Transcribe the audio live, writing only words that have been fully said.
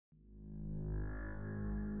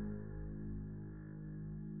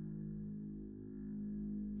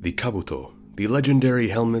The Kabuto, the legendary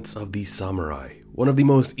helmets of the samurai, one of the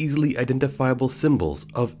most easily identifiable symbols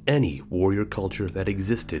of any warrior culture that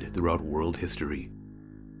existed throughout world history.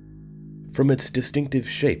 From its distinctive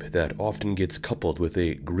shape that often gets coupled with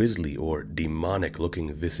a grisly or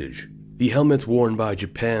demonic-looking visage, the helmets worn by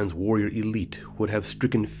Japan's warrior elite would have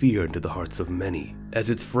stricken fear into the hearts of many, as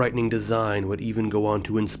its frightening design would even go on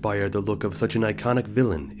to inspire the look of such an iconic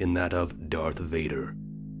villain in that of Darth Vader.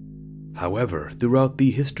 However, throughout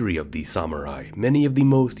the history of the samurai, many of the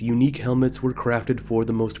most unique helmets were crafted for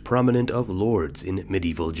the most prominent of lords in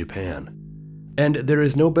medieval Japan. And there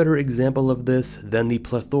is no better example of this than the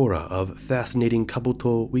plethora of fascinating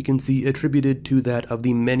kabuto we can see attributed to that of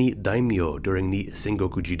the many daimyo during the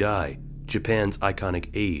Sengoku Jidai, Japan's iconic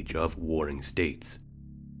age of warring states.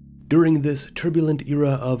 During this turbulent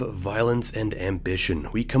era of violence and ambition,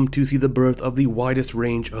 we come to see the birth of the widest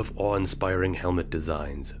range of awe-inspiring helmet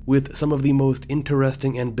designs, with some of the most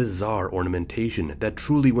interesting and bizarre ornamentation that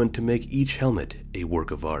truly went to make each helmet a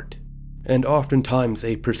work of art, and oftentimes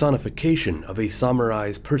a personification of a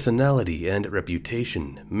samurai's personality and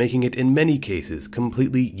reputation, making it in many cases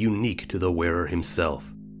completely unique to the wearer himself.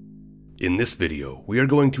 In this video, we are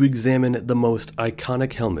going to examine the most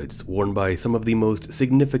iconic helmets worn by some of the most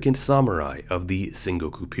significant samurai of the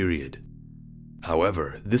Sengoku period.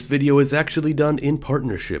 However, this video is actually done in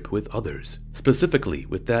partnership with others, specifically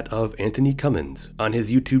with that of Antony Cummins on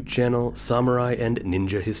his YouTube channel Samurai and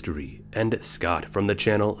Ninja History, and Scott from the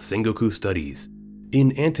channel Sengoku Studies.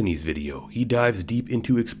 In Antony's video, he dives deep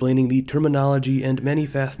into explaining the terminology and many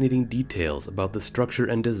fascinating details about the structure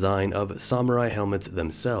and design of samurai helmets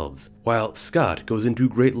themselves, while Scott goes into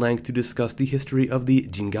great length to discuss the history of the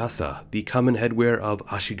jingasa, the common headwear of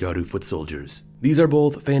Ashigaru foot soldiers. These are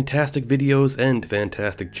both fantastic videos and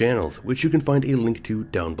fantastic channels, which you can find a link to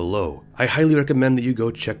down below. I highly recommend that you go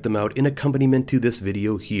check them out in accompaniment to this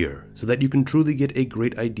video here, so that you can truly get a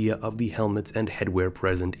great idea of the helmets and headwear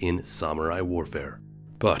present in samurai warfare.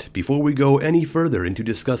 But before we go any further into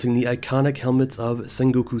discussing the iconic helmets of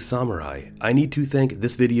Sengoku Samurai, I need to thank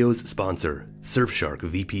this video's sponsor, Surfshark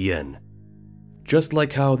VPN. Just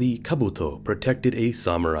like how the Kabuto protected a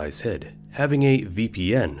samurai's head, having a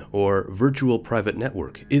VPN, or virtual private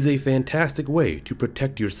network, is a fantastic way to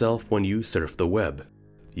protect yourself when you surf the web.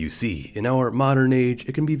 You see, in our modern age,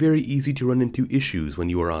 it can be very easy to run into issues when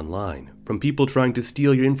you are online, from people trying to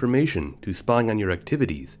steal your information to spying on your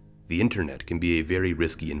activities. The internet can be a very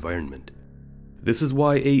risky environment. This is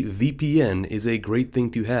why a VPN is a great thing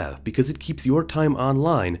to have, because it keeps your time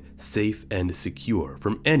online safe and secure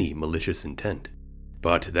from any malicious intent.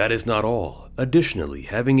 But that is not all. Additionally,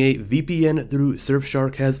 having a VPN through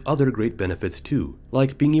Surfshark has other great benefits too,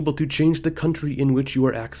 like being able to change the country in which you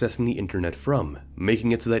are accessing the internet from,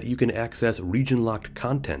 making it so that you can access region-locked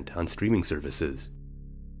content on streaming services.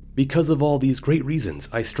 Because of all these great reasons,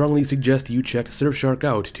 I strongly suggest you check Surfshark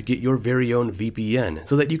out to get your very own VPN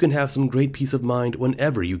so that you can have some great peace of mind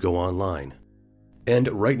whenever you go online. And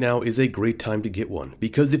right now is a great time to get one,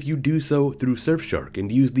 because if you do so through Surfshark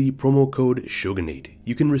and use the promo code Shogunate,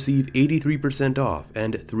 you can receive 83% off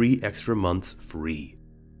and 3 extra months free.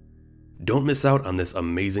 Don't miss out on this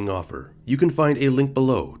amazing offer. You can find a link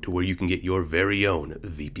below to where you can get your very own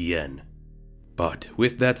VPN. But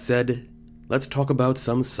with that said, let's talk about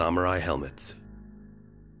some samurai helmets.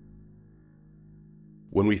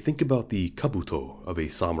 When we think about the kabuto of a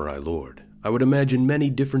samurai lord, I would imagine many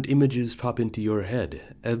different images pop into your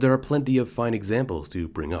head, as there are plenty of fine examples to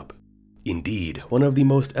bring up. Indeed, one of the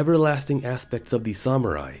most everlasting aspects of the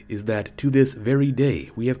samurai is that to this very day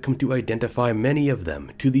we have come to identify many of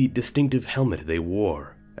them to the distinctive helmet they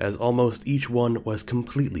wore, as almost each one was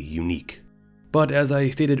completely unique. But as I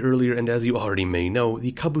stated earlier, and as you already may know,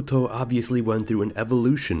 the kabuto obviously went through an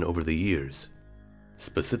evolution over the years.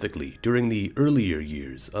 Specifically, during the earlier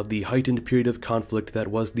years of the heightened period of conflict that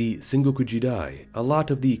was the Sengoku Jidai, a lot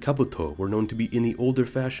of the kabuto were known to be in the older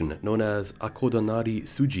fashion known as Akodonari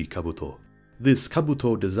Suji kabuto. This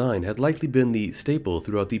kabuto design had likely been the staple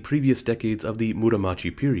throughout the previous decades of the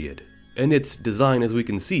Muromachi period, and its design, as we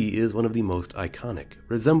can see, is one of the most iconic,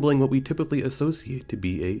 resembling what we typically associate to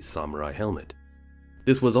be a samurai helmet.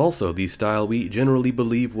 This was also the style we generally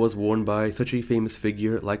believe was worn by such a famous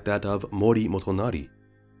figure like that of Mori Motonari.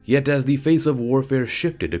 Yet as the face of warfare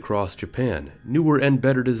shifted across Japan, newer and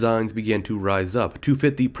better designs began to rise up to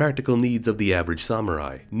fit the practical needs of the average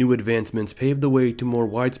samurai. New advancements paved the way to more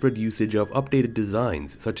widespread usage of updated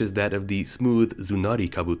designs such as that of the smooth Tsunari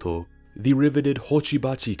kabuto, the riveted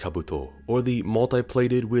Hochibachi kabuto, or the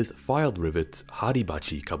multi-plated with filed rivets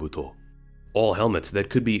Haribachi kabuto. All helmets that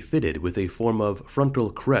could be fitted with a form of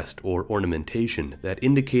frontal crest or ornamentation that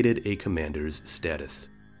indicated a commander's status.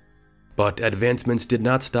 But advancements did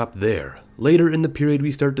not stop there. Later in the period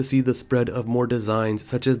we start to see the spread of more designs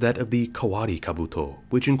such as that of the Kawari Kabuto,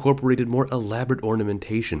 which incorporated more elaborate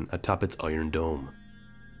ornamentation atop its iron dome.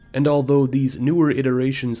 And although these newer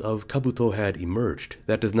iterations of Kabuto had emerged,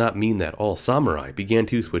 that does not mean that all samurai began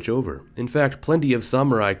to switch over. In fact, plenty of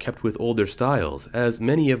samurai kept with older styles, as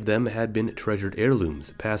many of them had been treasured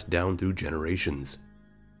heirlooms passed down through generations.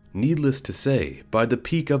 Needless to say, by the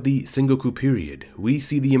peak of the Sengoku period, we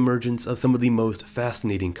see the emergence of some of the most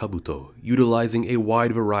fascinating Kabuto, utilizing a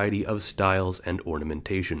wide variety of styles and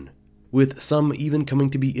ornamentation, with some even coming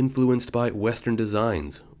to be influenced by Western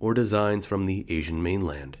designs or designs from the Asian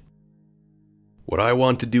mainland. What I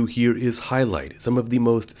want to do here is highlight some of the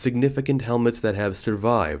most significant helmets that have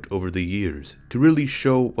survived over the years, to really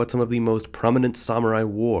show what some of the most prominent samurai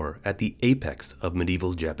wore at the apex of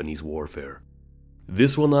medieval Japanese warfare.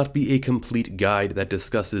 This will not be a complete guide that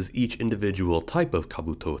discusses each individual type of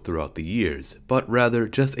Kabuto throughout the years, but rather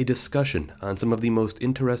just a discussion on some of the most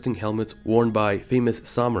interesting helmets worn by famous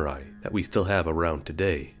samurai that we still have around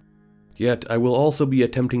today. Yet I will also be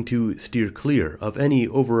attempting to steer clear of any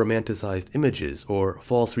over-romanticized images or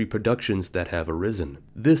false reproductions that have arisen.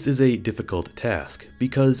 This is a difficult task,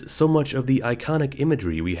 because so much of the iconic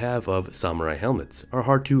imagery we have of samurai helmets are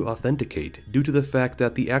hard to authenticate due to the fact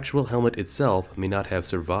that the actual helmet itself may not have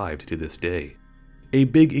survived to this day. A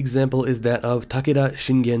big example is that of Takeda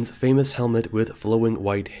Shingen's famous helmet with flowing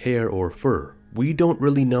white hair or fur. We don't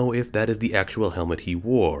really know if that is the actual helmet he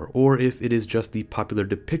wore, or if it is just the popular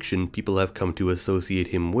depiction people have come to associate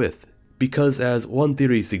him with, because as one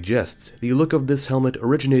theory suggests, the look of this helmet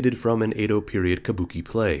originated from an Edo period kabuki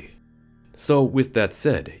play. So with that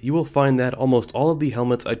said, you will find that almost all of the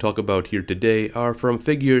helmets I talk about here today are from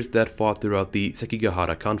figures that fought throughout the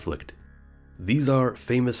Sekigahara conflict. These are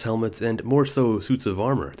famous helmets and more so suits of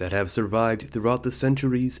armor that have survived throughout the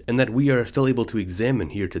centuries and that we are still able to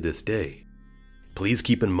examine here to this day. Please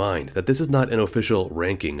keep in mind that this is not an official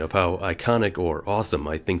ranking of how iconic or awesome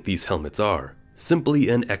I think these helmets are, simply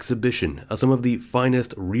an exhibition of some of the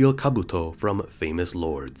finest real Kabuto from famous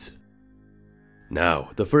lords. Now,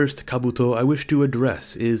 the first Kabuto I wish to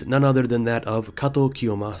address is none other than that of Kato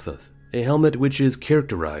Kiyomasa's, a helmet which is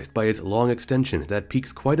characterized by its long extension that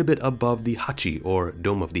peaks quite a bit above the hachi or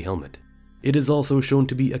dome of the helmet. It is also shown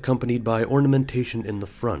to be accompanied by ornamentation in the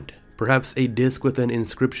front, perhaps a disc with an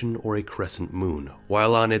inscription or a crescent moon,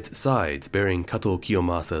 while on its sides bearing Kato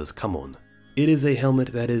Kiyomasa's kamon. It is a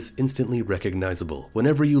helmet that is instantly recognizable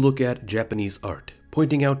whenever you look at Japanese art,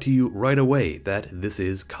 pointing out to you right away that this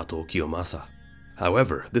is Kato Kiyomasa.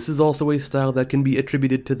 However, this is also a style that can be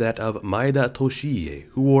attributed to that of Maeda Toshiie,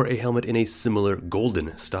 who wore a helmet in a similar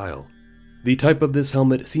golden style. The type of this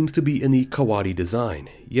helmet seems to be in the Kawari design,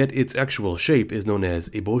 yet its actual shape is known as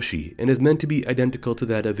eboshi and is meant to be identical to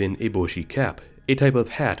that of an eboshi cap, a type of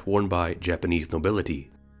hat worn by Japanese nobility.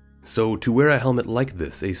 So to wear a helmet like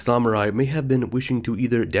this, a samurai may have been wishing to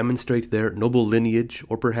either demonstrate their noble lineage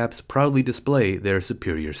or perhaps proudly display their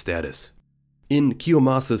superior status. In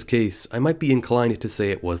Kiyomasa's case, I might be inclined to say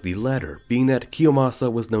it was the latter, being that Kiyomasa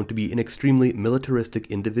was known to be an extremely militaristic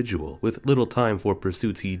individual with little time for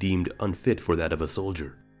pursuits he deemed unfit for that of a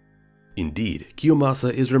soldier. Indeed,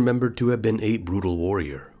 Kiyomasa is remembered to have been a brutal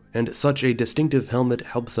warrior, and such a distinctive helmet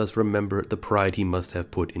helps us remember the pride he must have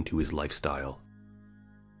put into his lifestyle.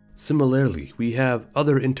 Similarly, we have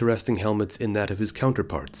other interesting helmets in that of his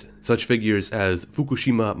counterparts, such figures as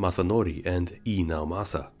Fukushima Masanori and Ii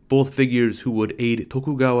Naomasa, both figures who would aid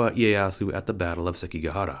Tokugawa Ieyasu at the Battle of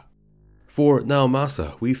Sekigahara. For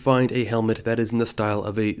Naomasa, we find a helmet that is in the style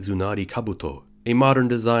of a Tsunari Kabuto, a modern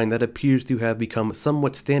design that appears to have become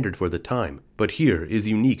somewhat standard for the time, but here is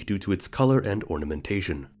unique due to its color and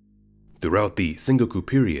ornamentation. Throughout the Sengoku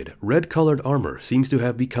period, red-colored armor seems to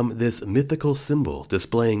have become this mythical symbol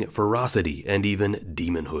displaying ferocity and even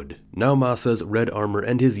demonhood. Naomasa's red armor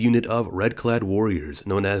and his unit of red-clad warriors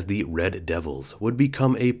known as the Red Devils would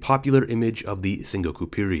become a popular image of the Sengoku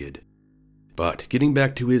period. But getting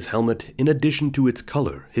back to his helmet, in addition to its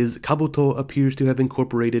color, his Kabuto appears to have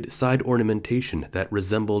incorporated side ornamentation that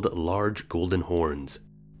resembled large golden horns.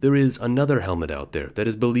 There is another helmet out there that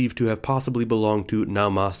is believed to have possibly belonged to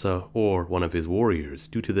Naomasa or one of his warriors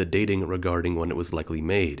due to the dating regarding when it was likely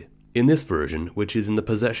made. In this version, which is in the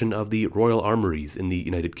possession of the Royal Armories in the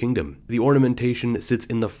United Kingdom, the ornamentation sits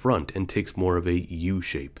in the front and takes more of a U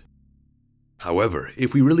shape. However,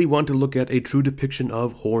 if we really want to look at a true depiction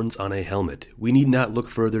of horns on a helmet, we need not look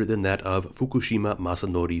further than that of Fukushima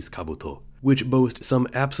Masanori's Kabuto, which boasts some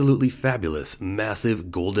absolutely fabulous, massive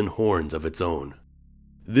golden horns of its own.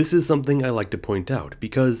 This is something I like to point out,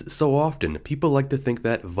 because so often people like to think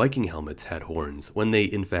that Viking helmets had horns, when they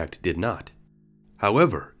in fact did not.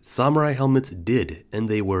 However, samurai helmets did, and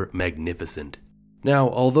they were magnificent. Now,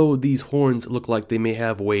 although these horns look like they may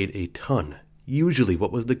have weighed a ton, usually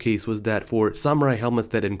what was the case was that for samurai helmets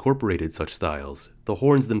that incorporated such styles, the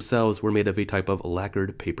horns themselves were made of a type of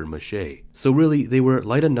lacquered paper mache, so really they were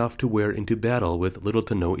light enough to wear into battle with little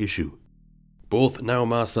to no issue. Both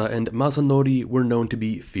Naomasa and Masanori were known to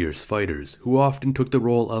be fierce fighters, who often took the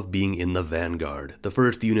role of being in the vanguard, the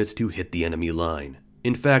first units to hit the enemy line.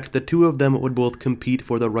 In fact, the two of them would both compete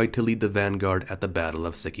for the right to lead the vanguard at the Battle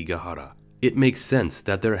of Sekigahara. It makes sense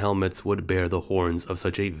that their helmets would bear the horns of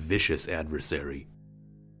such a vicious adversary.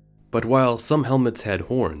 But while some helmets had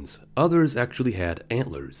horns, others actually had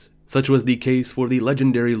antlers. Such was the case for the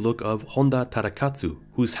legendary look of Honda Tadakatsu,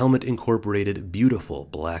 whose helmet incorporated beautiful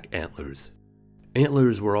black antlers.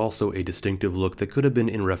 Antlers were also a distinctive look that could have been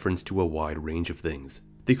in reference to a wide range of things.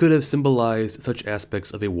 They could have symbolized such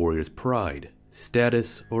aspects of a warrior's pride,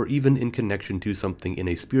 status, or even in connection to something in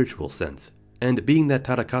a spiritual sense. And being that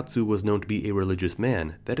Tadakatsu was known to be a religious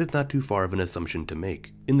man, that is not too far of an assumption to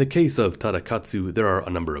make. In the case of Tadakatsu, there are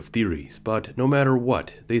a number of theories, but no matter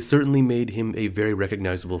what, they certainly made him a very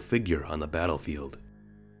recognizable figure on the battlefield.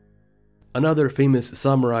 Another famous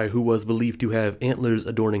samurai who was believed to have antlers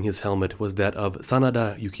adorning his helmet was that of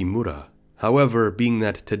Sanada Yukimura. However, being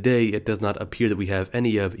that today it does not appear that we have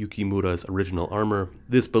any of Yukimura's original armor,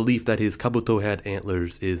 this belief that his Kabuto had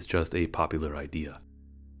antlers is just a popular idea.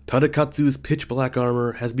 Tadakatsu's pitch black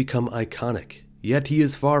armor has become iconic, yet he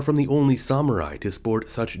is far from the only samurai to sport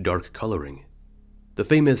such dark coloring. The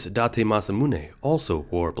famous Date Masamune also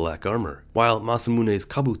wore black armor, while Masamune's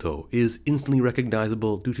Kabuto is instantly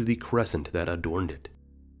recognizable due to the crescent that adorned it.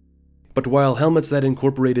 But while helmets that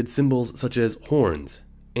incorporated symbols such as horns,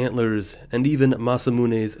 antlers, and even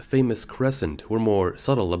Masamune's famous crescent were more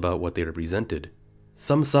subtle about what they represented,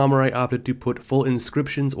 some samurai opted to put full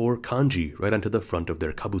inscriptions or kanji right onto the front of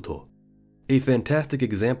their Kabuto. A fantastic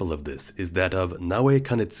example of this is that of Naoe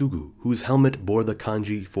Kanetsugu, whose helmet bore the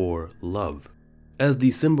kanji for love, as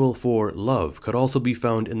the symbol for love could also be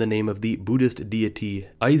found in the name of the Buddhist deity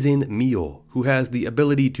Aizen Myo, who has the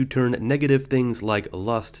ability to turn negative things like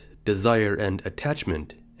lust, desire, and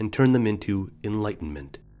attachment and turn them into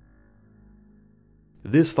enlightenment.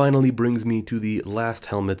 This finally brings me to the last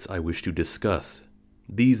helmets I wish to discuss,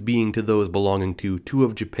 these being to those belonging to two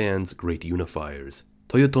of Japan's great unifiers,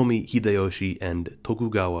 Toyotomi Hideyoshi and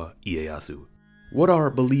Tokugawa Ieyasu. What are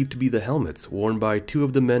believed to be the helmets worn by two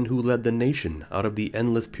of the men who led the nation out of the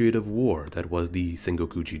endless period of war that was the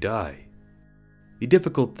Sengoku Jidai? The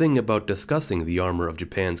difficult thing about discussing the armor of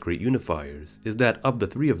Japan's great unifiers is that of the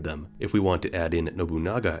three of them, if we want to add in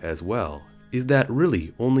Nobunaga as well, is that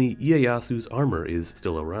really only Ieyasu's armor is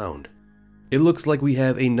still around. It looks like we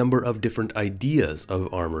have a number of different ideas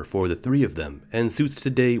of armor for the three of them, and suits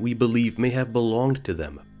today we believe may have belonged to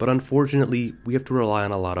them, but unfortunately we have to rely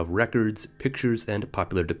on a lot of records, pictures, and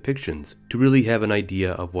popular depictions to really have an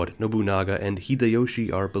idea of what Nobunaga and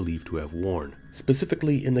Hideyoshi are believed to have worn.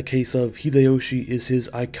 Specifically in the case of Hideyoshi is his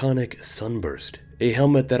iconic sunburst, a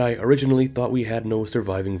helmet that I originally thought we had no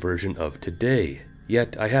surviving version of today,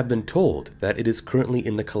 yet I have been told that it is currently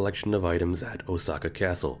in the collection of items at Osaka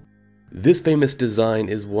Castle. This famous design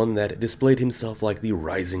is one that displayed himself like the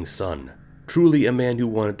rising sun, truly a man who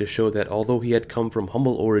wanted to show that although he had come from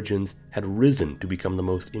humble origins, had risen to become the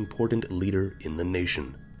most important leader in the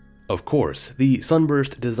nation. Of course, the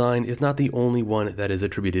sunburst design is not the only one that is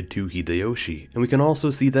attributed to Hideyoshi, and we can also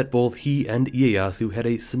see that both he and Ieyasu had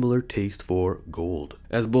a similar taste for gold,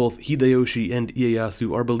 as both Hideyoshi and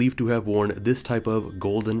Ieyasu are believed to have worn this type of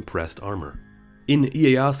golden pressed armor. In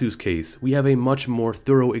Ieyasu's case, we have a much more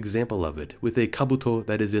thorough example of it, with a Kabuto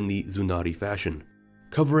that is in the Tsunari fashion.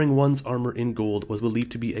 Covering one's armor in gold was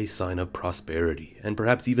believed to be a sign of prosperity, and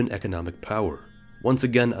perhaps even economic power. Once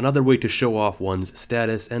again, another way to show off one's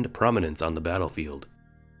status and prominence on the battlefield.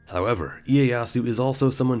 However, Ieyasu is also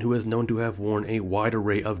someone who is known to have worn a wide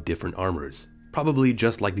array of different armors, probably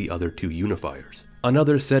just like the other two unifiers.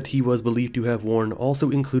 Another set he was believed to have worn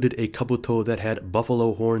also included a Kabuto that had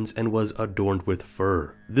buffalo horns and was adorned with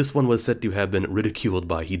fur. This one was said to have been ridiculed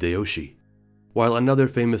by Hideyoshi. While another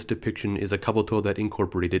famous depiction is a Kabuto that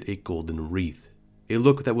incorporated a golden wreath, a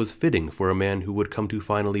look that was fitting for a man who would come to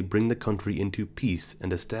finally bring the country into peace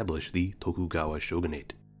and establish the Tokugawa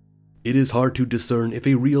Shogunate. It is hard to discern if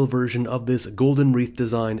a real version of this golden wreath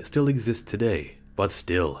design still exists today, but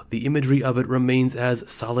still, the imagery of it remains as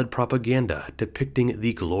solid propaganda depicting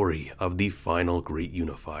the glory of the final great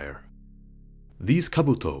unifier. These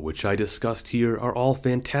Kabuto, which I discussed here, are all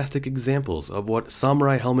fantastic examples of what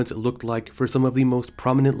samurai helmets looked like for some of the most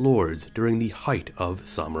prominent lords during the height of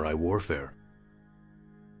samurai warfare.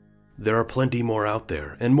 There are plenty more out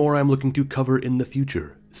there, and more I'm looking to cover in the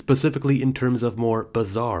future, specifically in terms of more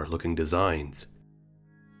bizarre-looking designs.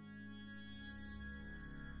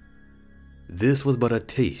 This was but a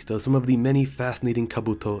taste of some of the many fascinating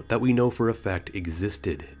Kabuto that we know for a fact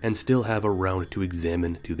existed and still have around to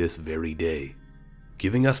examine to this very day,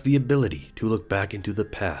 giving us the ability to look back into the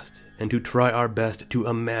past and to try our best to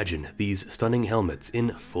imagine these stunning helmets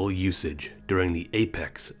in full usage during the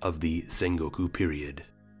apex of the Sengoku period.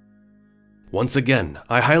 Once again,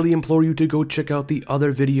 I highly implore you to go check out the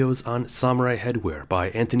other videos on samurai headwear by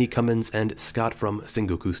Antony Cummins and Scott from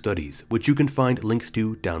Sengoku Studies, which you can find links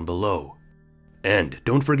to down below. And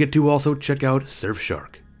don't forget to also check out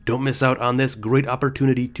Surfshark. Don't miss out on this great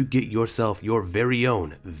opportunity to get yourself your very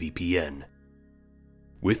own VPN.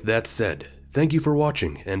 With that said, thank you for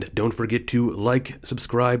watching, and don't forget to like,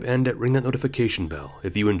 subscribe, and ring that notification bell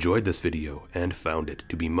if you enjoyed this video and found it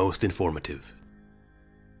to be most informative.